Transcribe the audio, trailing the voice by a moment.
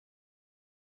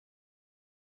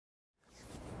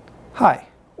Hi,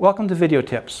 welcome to Video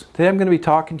Tips. Today I'm going to be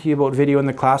talking to you about video in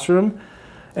the classroom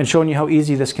and showing you how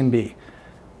easy this can be.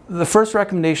 The first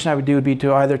recommendation I would do would be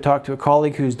to either talk to a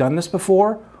colleague who's done this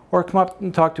before or come up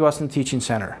and talk to us in the Teaching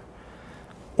Center.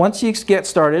 Once you get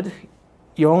started,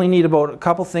 you only need about a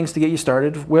couple things to get you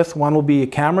started with. One will be a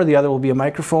camera, the other will be a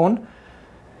microphone.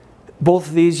 Both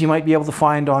of these you might be able to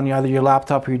find on either your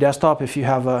laptop or your desktop if you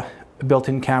have a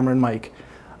built-in camera and mic.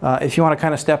 If you want to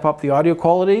kind of step up the audio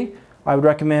quality, I would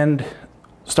recommend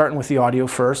starting with the audio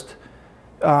first.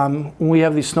 We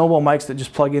have these Snowball mics that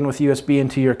just plug in with USB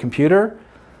into your computer.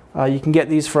 You can get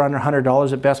these for under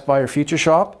 $100 at Best Buy or Future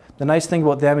Shop. The nice thing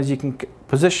about them is you can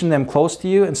position them close to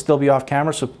you and still be off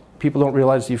camera so people don't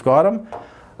realize you've got them.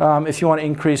 If you want to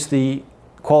increase the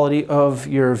quality of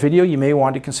your video, you may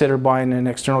want to consider buying an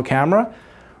external camera.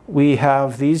 We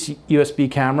have these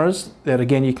USB cameras that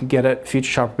again you can get at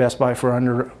Future Shop or Best Buy for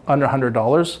under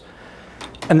 $100.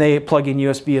 And they plug in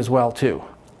USB as well too.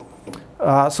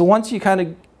 So once you kind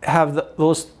of have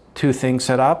those two things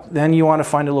set up, then you want to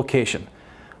find a location.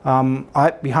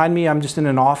 Behind me I'm just in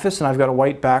an office and I've got a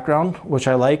white background, which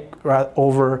I like,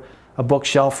 over a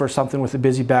bookshelf or something with a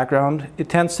busy background. It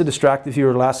tends to distract the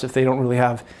viewer less if they don't really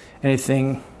have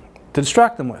anything to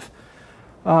distract them with.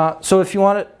 So if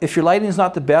your lighting is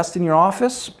not the best in your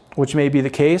office, which may be the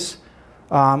case,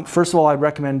 first of all, I'd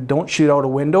recommend don't shoot out a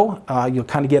window. You'll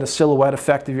kind of get a silhouette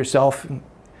effect of yourself and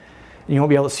you won't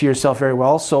be able to see yourself very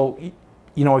well. So,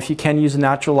 you know, if you can use a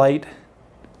natural light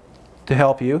to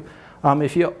help you.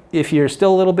 If you're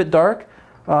still a little bit dark,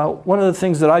 one of the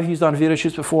things that I've used on video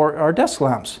shoots before are desk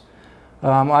lamps.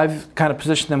 I've kind of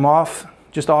positioned them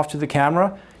just off to the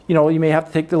camera. You know, you may have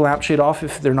to take the lampshade off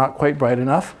if they're not quite bright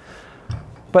enough.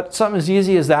 But something as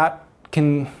easy as that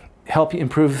can help you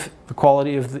improve the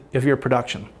quality of your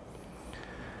production.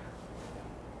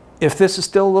 If this is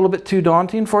still a little bit too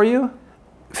daunting for you,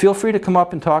 feel free to come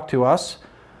up and talk to us.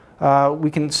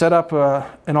 We can set up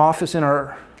an office in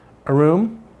a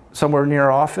room somewhere near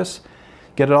our office,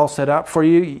 get it all set up for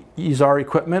you, use our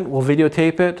equipment, we'll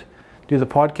videotape it, do the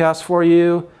podcast for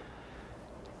you.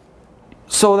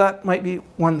 So that might be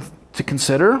one to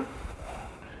consider.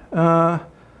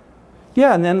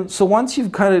 Yeah, and then so once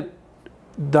you've kind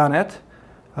of done it,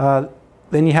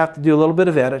 then you have to do a little bit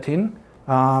of editing.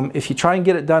 If you try and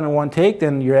get it done in one take,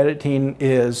 then your editing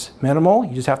is minimal.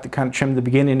 You just have to kind of trim the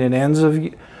beginning and ends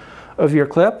of your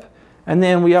clip, and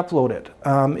then we upload it.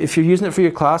 If you're using it for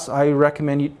your class, I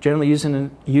recommend you generally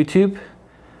using YouTube.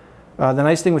 The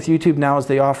nice thing with YouTube now is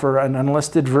they offer an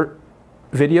unlisted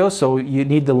video, so you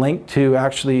need the link to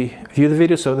actually view the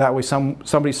video, so that way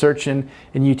somebody searching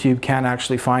in YouTube can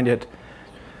actually find it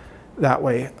that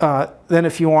way. Then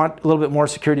if you want a little bit more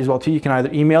security as well too, you can either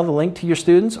email the link to your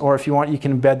students, or if you want, you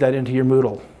can embed that into your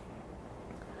Moodle.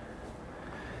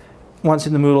 Once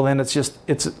in the Moodle, then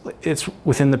it's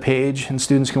within the page and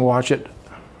students can watch it.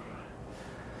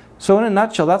 So in a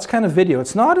nutshell, that's kind of video.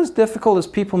 It's not as difficult as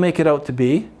people make it out to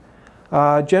be.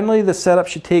 Generally the setup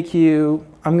should take you,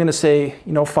 I'm going to say,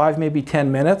 5, maybe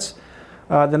 10 minutes.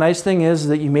 The nice thing is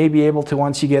that you may be able to,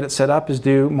 once you get it set up, is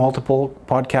do multiple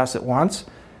podcasts at once.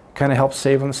 Kind of helps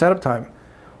save on the setup time.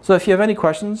 So if you have any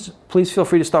questions, please feel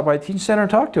free to stop by the Teaching Center and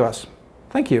talk to us.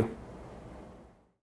 Thank you.